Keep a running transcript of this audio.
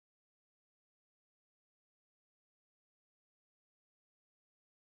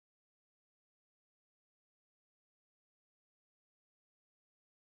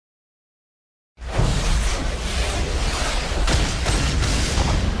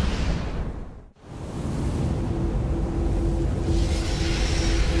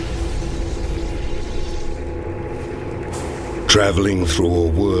Traveling through a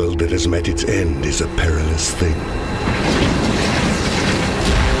world that has met its end is a perilous thing.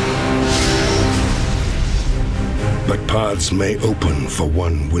 But paths may open for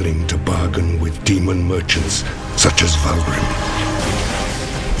one willing to bargain with demon merchants such as Valgrim.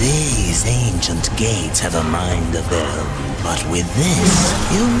 These ancient gates have a mind of their own, but with this,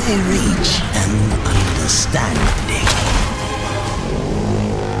 you may reach an understanding.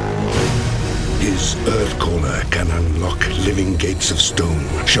 His Earthcaller can unlock living gates of stone,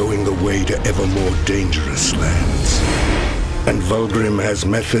 showing the way to ever more dangerous lands. And Valgrim has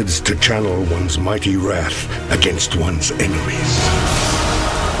methods to channel one's mighty wrath against one's enemies.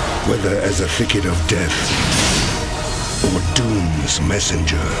 Whether as a thicket of death, or Doom's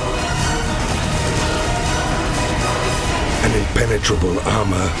messenger. An impenetrable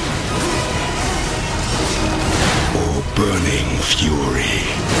armor, or burning fury.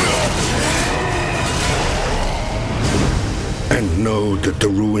 And know that the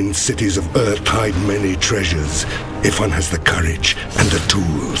ruined cities of Earth hide many treasures, if one has the courage and the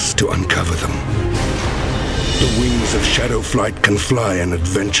tools to uncover them. The wings of shadow flight can fly an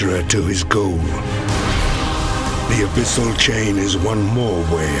adventurer to his goal. The abyssal chain is one more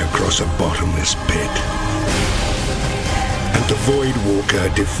way across a bottomless pit. And the Void Walker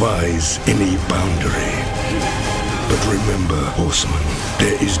defies any boundary. But remember, horseman,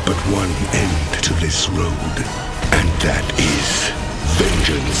 there is but one end to this road. And that is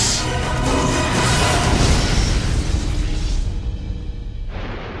vengeance.